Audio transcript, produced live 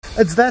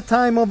It's that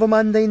time of a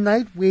Monday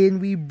night when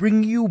we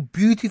bring you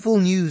beautiful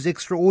news,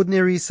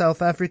 extraordinary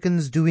South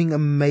Africans doing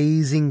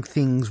amazing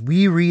things.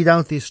 We read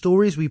out their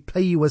stories, we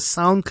play you a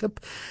sound clip,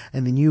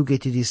 and then you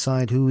get to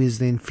decide who is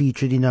then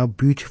featured in our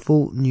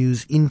beautiful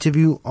news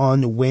interview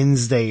on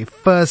Wednesday.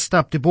 First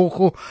up,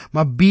 Tebogo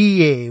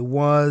Mabie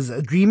was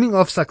dreaming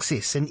of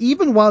success, and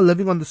even while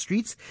living on the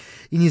streets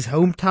in his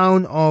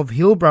hometown of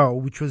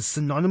Hillbrow, which was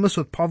synonymous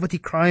with poverty,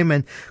 crime,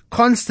 and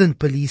constant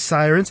police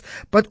sirens,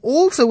 but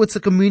also it's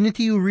a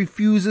community who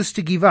refuses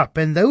to give up.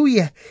 And though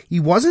he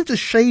wasn't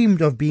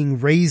ashamed of being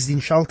raised in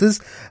shelters,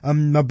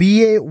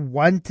 Mabie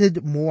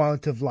wanted more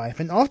out of life.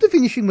 And after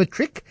finishing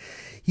matric,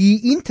 he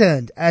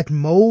interned at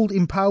Mold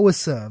Empower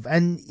Serve,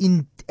 and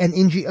in an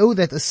NGO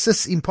that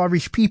assists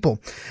impoverished people.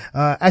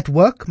 At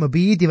work,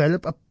 Mabie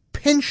developed a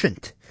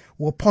penchant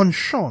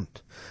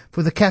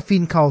for the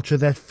caffeine culture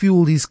that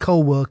fueled his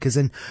co-workers,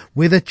 and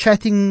whether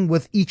chatting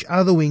with each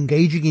other or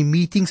engaging in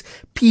meetings,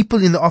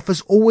 people in the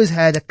office always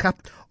had a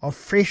cup of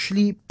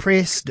freshly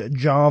pressed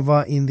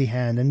Java in the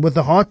hand. And with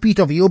the heartbeat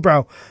of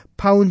Hillbrow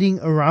pounding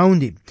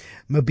around him,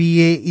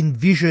 Mabie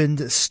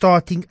envisioned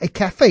starting a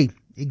cafe.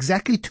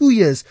 Exactly 2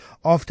 years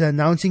after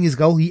announcing his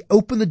goal, he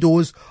opened the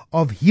doors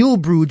of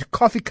Hillbrewed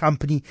Coffee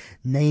Company,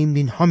 named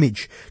in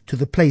homage to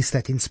the place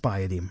that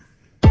inspired him.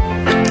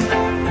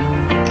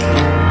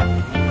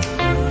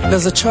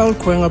 As a child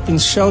growing up in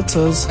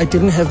shelters, I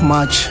didn't have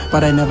much,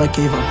 but I never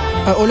gave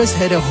up. I always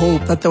had a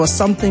hope that there was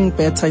something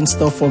better in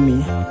store for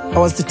me. I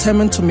was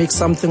determined to make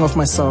something of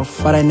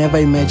myself, but I never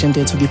imagined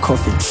it to be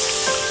coffee.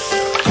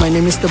 My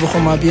name is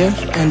Tebogo Mabie,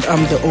 and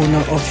I'm the owner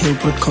of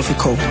Hillbrewed Coffee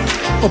Co.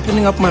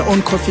 Opening up my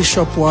own coffee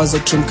shop was a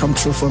dream come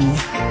true for me.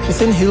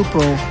 Within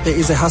Hillbrow, there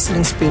is a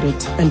hustling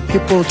spirit and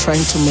people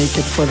trying to make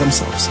it for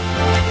themselves.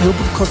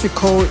 Hillbrewed Coffee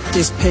Co.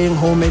 is paying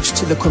homage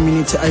to the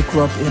community I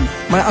grew up in.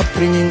 My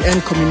upbringing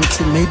and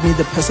community made me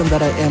the person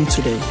that I am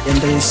today. And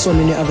there is so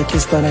many other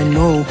kids that I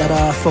know that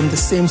are from the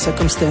same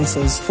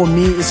circumstances. For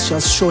me, it's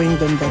just showing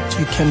them that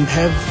you can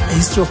have a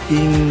history of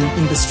being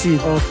in the street,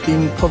 of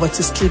being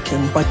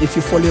poverty-stricken. But if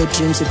you follow your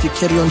dreams, if you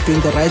carry on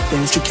doing the right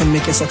things, you can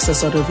make a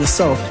success out of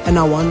yourself. And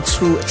I want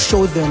to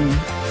show them,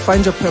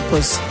 find your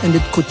purpose, and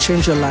it could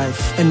change your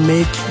life and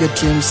make your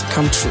dreams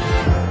come true.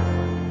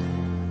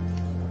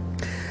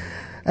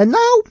 And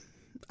now,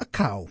 a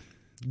cow.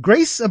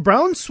 Grace, a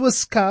brown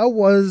Swiss cow,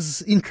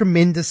 was in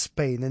tremendous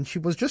pain, and she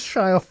was just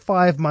shy of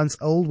 5 months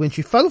old when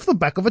she fell off the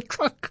back of a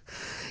truck.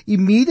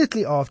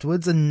 Immediately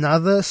afterwards,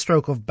 another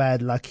stroke of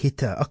bad luck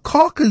hit her, a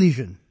car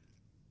collision.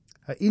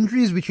 Her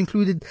injuries, which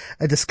included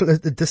a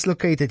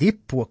dislocated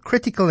hip, were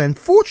critical, and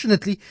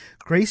fortunately,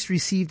 Grace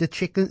received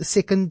a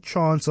second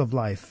chance of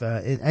life,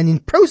 and in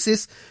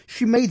process,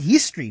 she made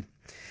history.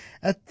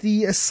 At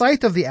the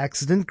site of the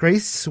accident,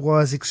 Grace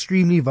was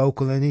extremely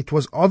vocal, and it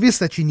was obvious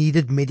that she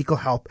needed medical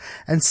help.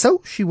 And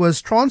so she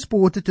was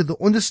transported to the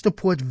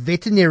Onderstepoort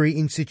Veterinary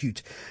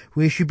Institute,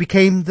 where she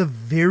became the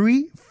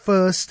very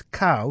first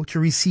cow to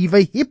receive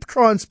a hip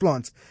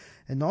transplant.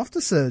 And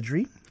after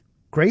surgery,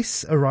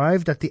 Grace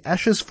arrived at the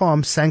Ashes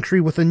Farm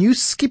Sanctuary with a new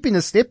skip in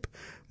her step,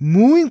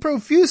 mooing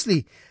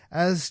profusely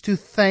as to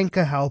thank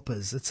her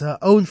helpers. It's her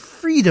own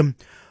freedom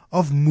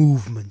of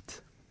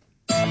movement.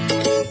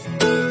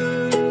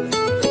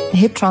 A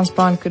hip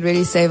transplant could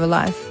really save a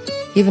life,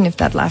 even if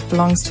that life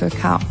belongs to a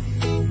cow.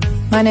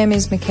 My name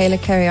is Michaela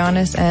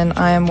Carianis, and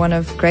I am one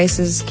of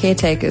Grace's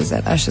caretakers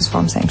at Ashes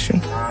Farm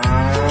Sanctuary.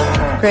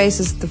 Grace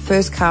is the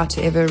first cow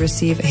to ever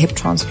receive a hip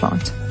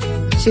transplant.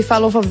 She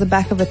fell off of the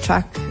back of a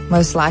truck,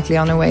 most likely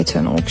on her way to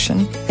an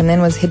auction, and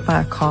then was hit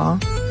by a car.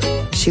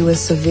 She was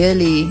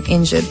severely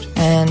injured,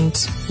 and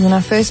when I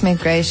first met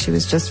Grace, she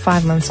was just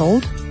 5 months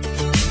old.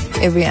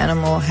 Every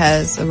animal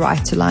has a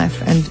right to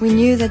life, and we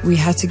knew that we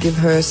had to give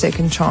her a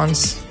second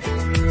chance.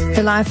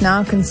 Her life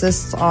now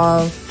consists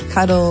of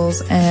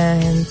cuddles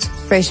and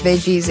fresh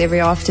veggies every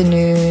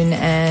afternoon,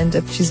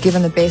 and she's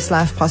given the best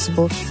life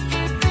possible.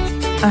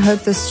 I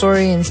hope this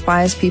story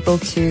inspires people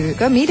to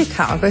go meet a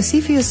cow, go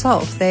see for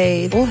yourself.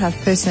 They all have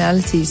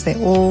personalities, they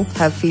all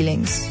have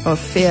feelings of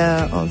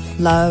fear, of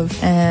love,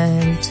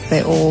 and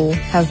they all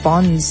have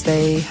bonds,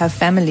 they have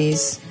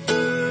families.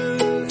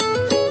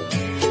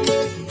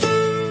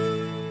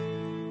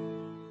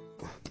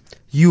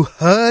 You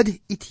heard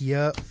it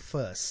here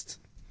first.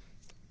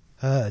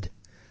 Heard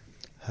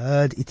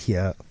it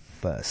here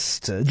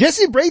first.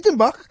 Jesse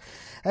Breitenbach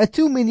had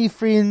too many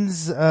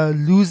friends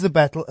lose the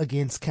battle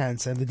against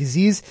cancer, and the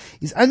disease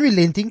is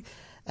unrelenting,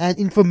 and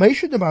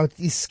information about it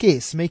is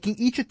scarce, making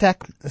each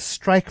attack a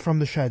strike from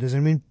the shadows.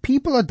 And when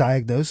people are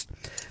diagnosed,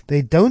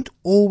 they don't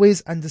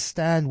always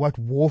understand what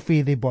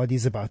warfare their body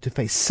is about to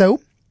face.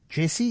 So,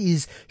 Jesse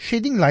is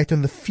shedding light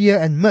on the fear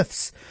and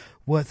myths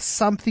with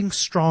something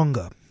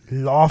stronger.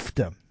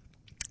 Laughter.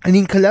 And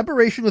in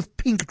collaboration with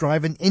Pink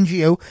Drive, an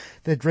NGO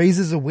that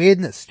raises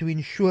awareness to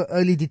ensure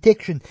early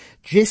detection,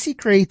 Jesse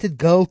created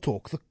Girl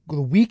Talk.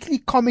 The weekly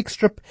comic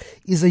strip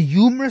is a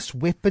humorous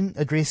weapon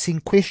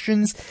addressing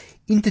questions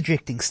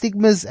interjecting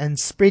stigmas and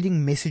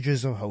spreading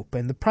messages of hope.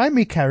 And the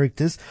primary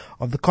characters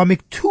of the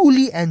comic,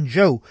 Thuli and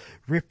Joe,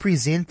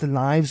 represent the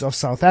lives of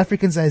South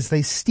Africans as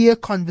they steer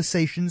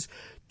conversations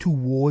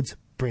towards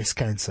breast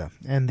cancer.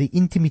 And the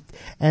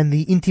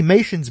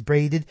intimations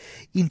braided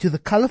into the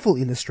colorful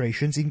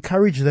illustrations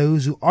encourage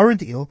those who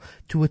aren't ill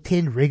to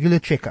attend regular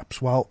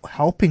checkups while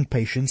helping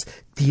patients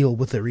deal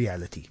with the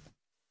reality.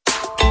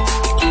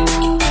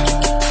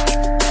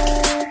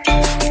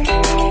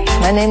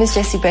 My name is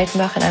Jessie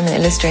Breitenbach and I'm an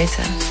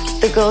illustrator.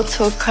 The Girl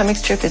Talk comic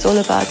strip is all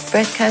about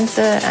breast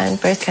cancer and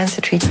breast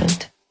cancer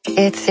treatment.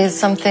 It is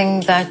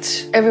something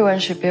that everyone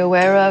should be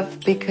aware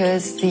of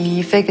because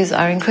the figures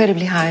are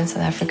incredibly high in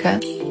South Africa.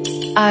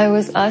 I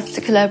was asked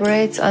to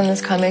collaborate on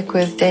this comic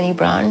with Danny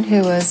Brown,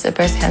 who was a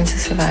breast cancer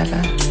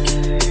survivor.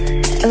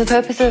 And the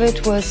purpose of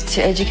it was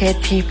to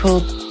educate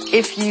people.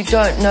 If you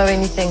don't know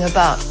anything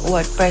about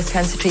what breast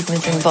cancer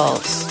treatment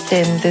involves,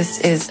 then this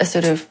is a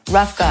sort of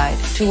rough guide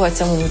to what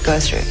someone would go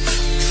through.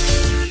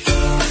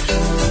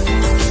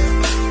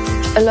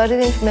 A lot of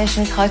the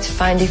information is hard to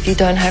find if you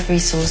don't have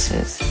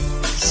resources.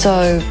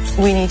 So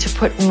we need to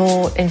put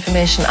more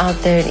information out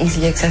there in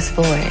easily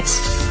accessible ways.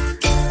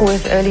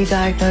 With early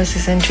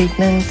diagnosis and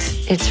treatment,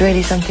 it's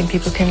really something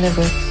people can live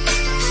with.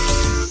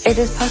 It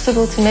is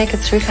possible to make it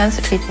through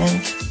cancer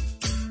treatment.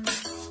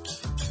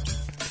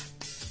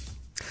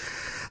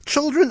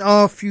 Children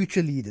are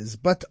future leaders,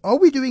 but are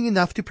we doing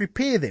enough to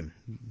prepare them?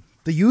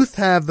 The youth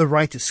have the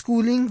right to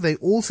schooling. They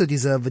also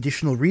deserve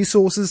additional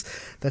resources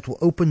that will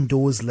open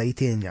doors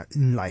later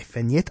in life.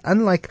 And yet,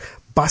 unlike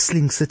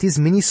bustling cities,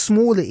 many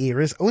smaller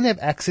areas only have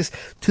access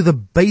to the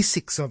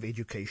basics of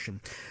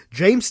education.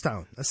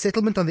 Jamestown, a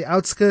settlement on the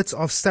outskirts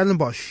of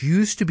Stellenbosch,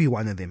 used to be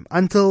one of them,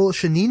 until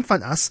Shanine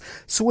van As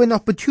saw an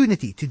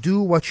opportunity to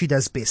do what she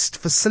does best,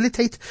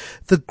 facilitate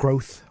the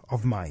growth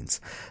of minds.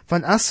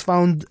 Van As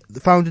founded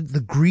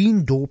the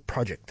Green Door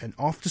Project, an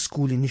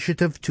after-school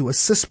initiative to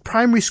assist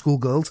primary school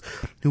girls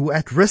who were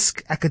at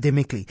risk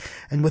academically.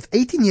 And with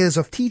 18 years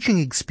of teaching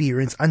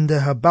experience under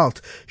her belt,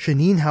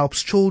 Shanine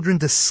helps children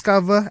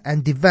discover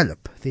and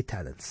develop their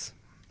talents.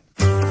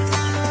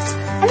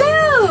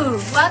 Hello!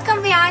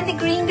 Welcome behind the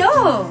Green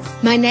Door.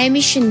 My name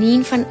is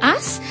Shanine van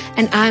As,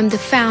 and I'm the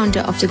founder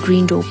of the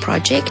Green Door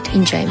Project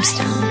in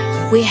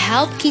Jamestown. We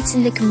help kids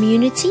in the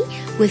community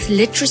with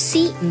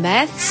literacy,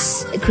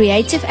 maths,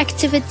 creative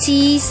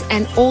activities,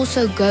 and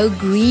also Go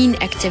Green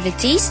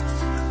activities.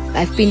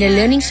 I've been a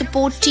learning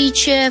support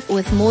teacher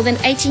with more than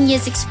 18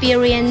 years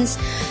experience,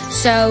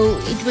 so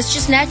it was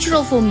just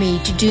natural for me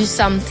to do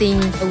something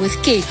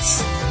with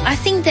kids. I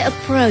think the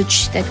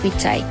approach that we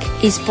take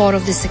is part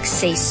of the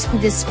success.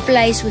 This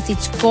place with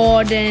its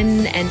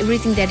garden and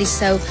everything that is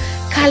so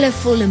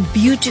colorful and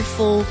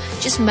beautiful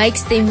just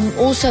makes them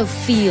also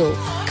feel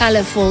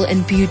colorful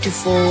and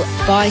beautiful.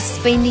 By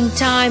spending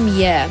time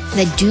here,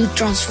 they do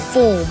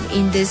transform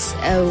in this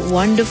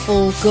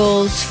wonderful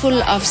girls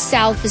full of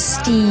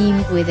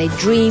self-esteem, where they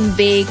dream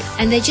big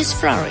and they just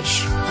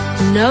flourish.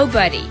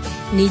 Nobody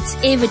needs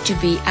ever to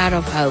be out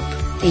of hope.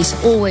 There's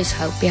always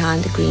hope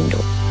behind the Green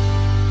Door.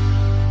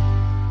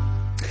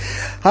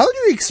 How do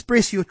you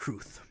express your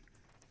truth?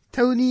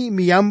 Tony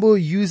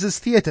Miyambo uses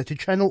theatre to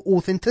channel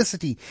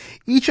authenticity.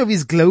 Each of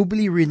his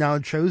globally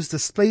renowned shows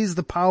displays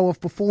the power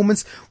of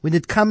performance when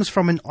it comes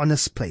from an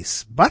honest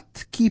place.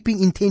 But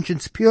keeping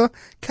intentions pure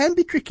can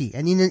be tricky,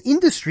 and in an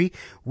industry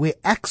where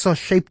acts are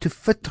shaped to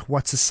fit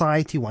what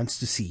society wants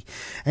to see.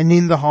 And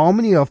in the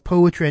harmony of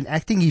poetry and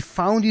acting, he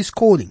found his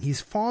calling.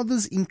 His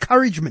father's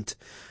encouragement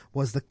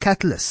was the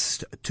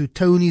catalyst to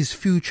Tony's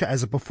future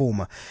as a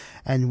performer.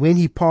 And when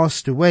he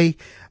passed away,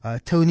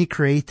 Tony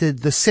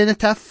created the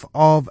cenotaph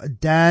of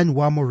Dan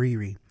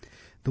Wamoriri.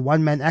 The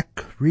one-man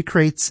act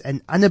recreates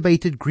an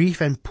unabated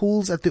grief and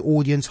pulls at the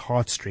audience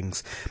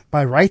heartstrings.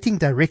 By writing,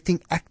 directing,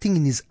 acting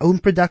in his own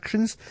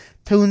productions,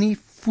 Tony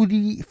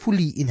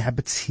fully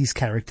inhabits his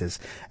characters,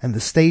 and the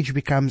stage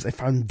becomes a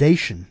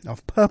foundation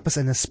of purpose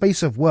and a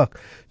space of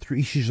work through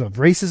issues of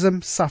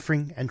racism,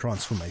 suffering, and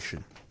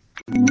transformation.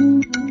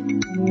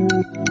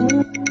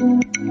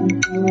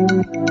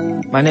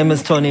 My name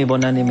is Tony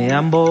Bonani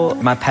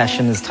Miyambo. My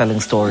passion is telling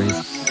stories.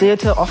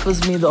 Theatre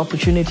offers me the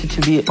opportunity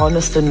to be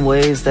honest in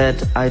ways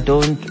that I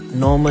don't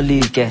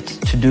normally get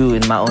to do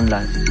in my own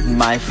life.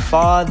 My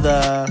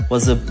father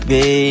was a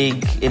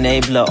big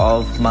enabler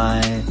of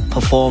my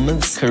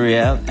performance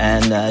career,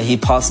 and he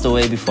passed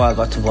away before I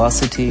got to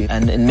varsity,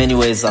 and in many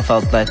ways I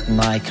felt that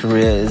my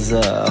career is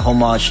a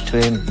homage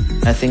to him.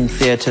 I think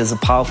theatre is a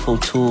powerful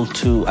tool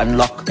to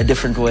unlock a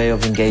different way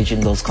of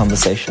engaging those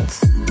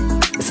conversations.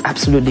 It's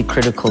absolutely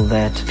critical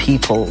that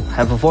people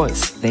have a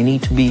voice. They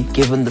need to be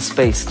given the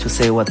space to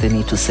say what they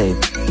need to say.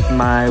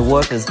 My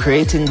work is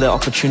creating the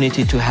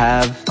opportunity to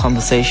have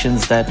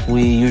conversations that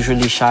we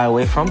usually shy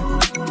away from.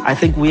 I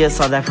think we as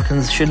South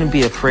Africans shouldn't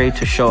be afraid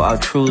to show our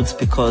truths,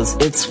 because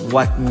it's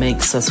what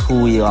makes us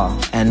who we are,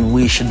 and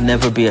we should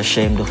never be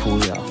ashamed of who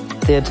we are.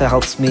 Theatre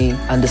helps me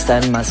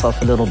understand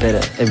myself a little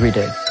better every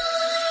day.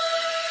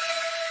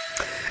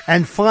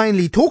 And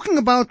finally, talking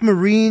about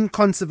marine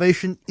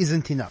conservation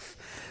isn't enough.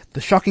 The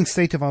shocking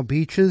state of our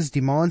beaches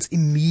demands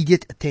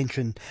immediate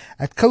attention.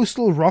 At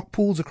coastal rock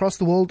pools across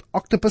the world,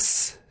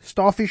 octopus,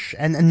 starfish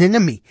and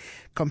anemone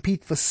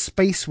compete for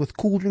space with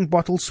cool drink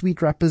bottles, sweet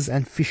wrappers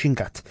and fishing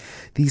gut.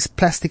 These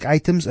plastic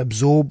items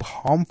absorb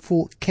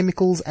harmful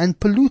chemicals and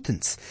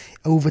pollutants.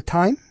 Over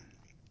time,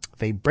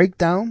 they break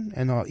down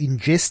and are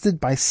ingested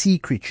by sea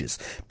creatures,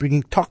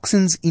 bringing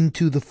toxins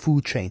into the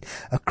food chain.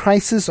 A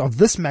crisis of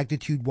this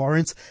magnitude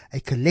warrants a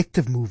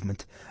collective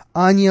movement.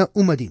 Anya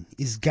Umadin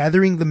is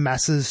gathering the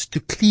masses to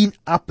clean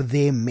up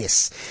their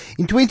mess.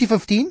 In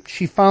 2015,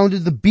 she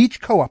founded the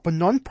Beach Co-op, a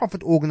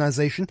non-profit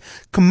organization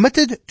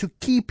committed to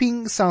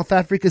keeping South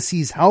Africa's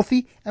seas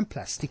healthy and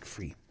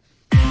plastic-free.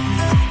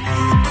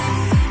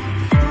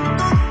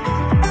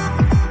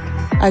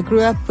 I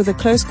grew up with a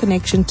close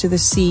connection to the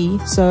sea,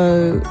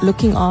 so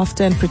looking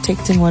after and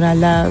protecting what I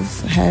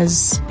love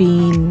has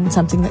been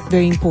something that's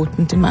very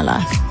important in my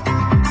life.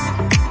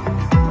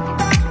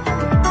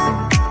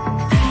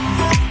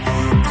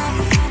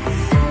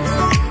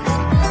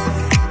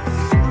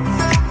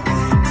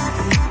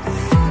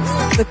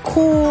 The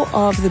core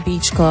of the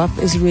Beach Co-op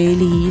is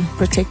really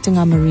protecting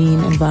our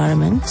marine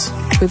environment.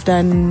 We've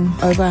done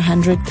over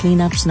 100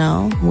 cleanups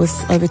now with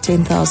over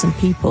 10,000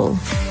 people.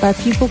 By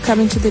people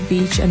coming to the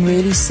beach and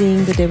really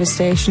seeing the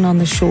devastation on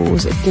the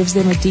shores, it gives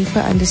them a deeper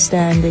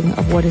understanding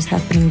of what is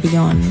happening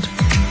beyond.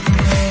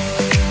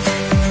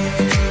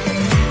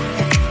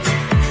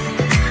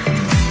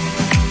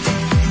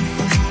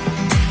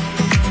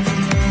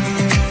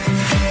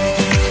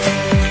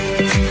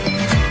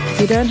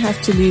 We don't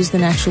have to lose the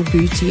natural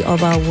beauty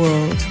of our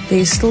world. There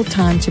is still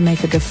time to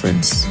make a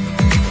difference.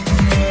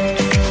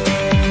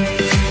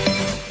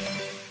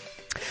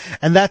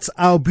 And that's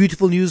our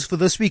beautiful news for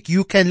this week.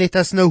 You can let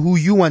us know who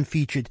you want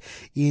featured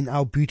in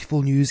our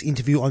beautiful news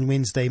interview on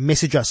Wednesday.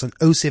 Message us on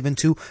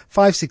 072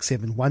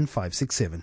 567 1567.